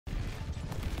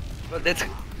But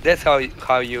that's how you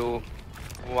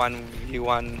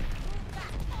 1v1.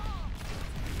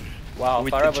 Wow,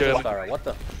 with Farah the versus Farah. What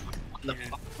the?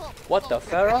 What the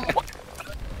Farah?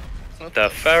 The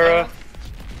Farah.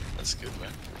 That's good,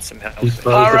 man. Some help.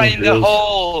 Farah in the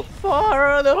hole.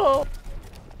 Farah the hole.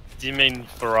 Do you mean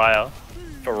Faraya?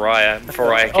 Faraya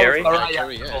Carey? Farah,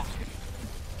 Carry, yeah.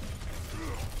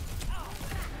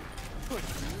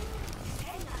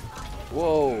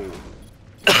 Whoa.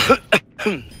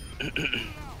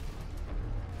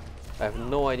 I have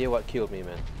no idea what killed me,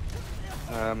 man.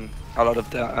 A lot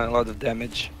of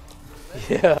damage.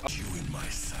 Yeah.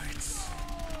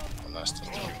 Last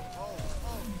time.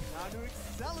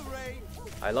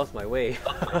 I lost my way.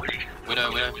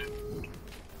 Widow.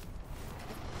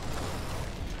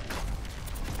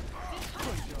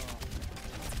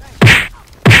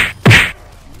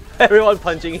 Everyone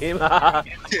punching him.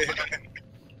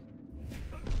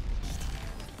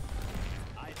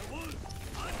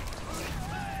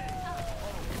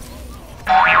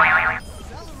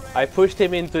 I pushed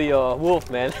him into your wolf,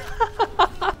 man.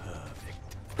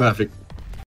 Perfect.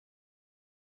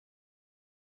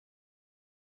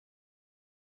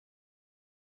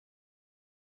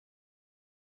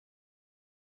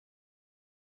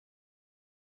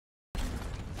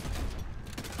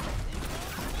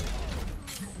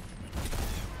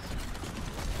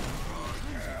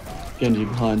 Genji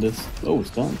behind us. Oh, it's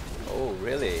done. Oh,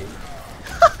 really?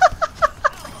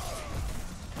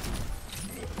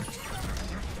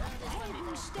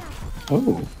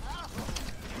 Oh.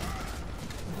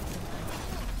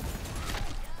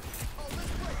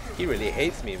 He really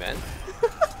hates me, man.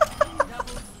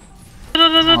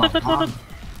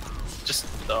 Just,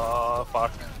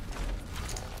 fuck.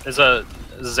 There's a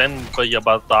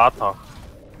Zenpapa.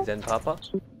 Zenpapa?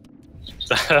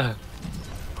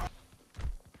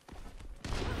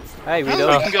 Hey, we Oh,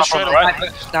 don't. You can go straight on.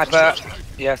 right. Sniper.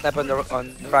 Yeah, sniper on the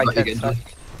right hand side.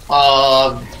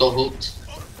 Got hooked.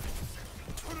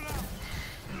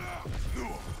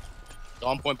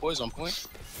 On point, boys, on point.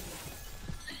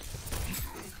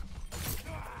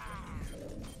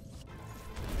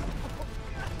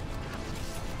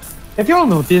 Have you all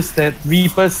noticed that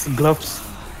Reaper's gloves,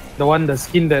 the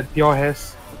skin that Pure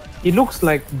has, it looks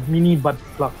like mini butt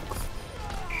plugs.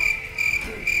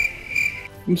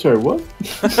 I'm sorry, what?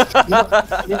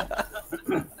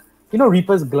 You know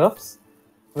Reaper's gloves?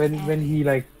 When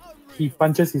he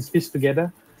punches his fist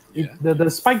together, the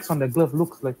spikes on the glove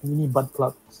looks like mini butt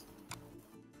plugs.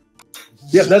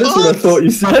 Yeah, that is what I thought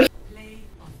you said.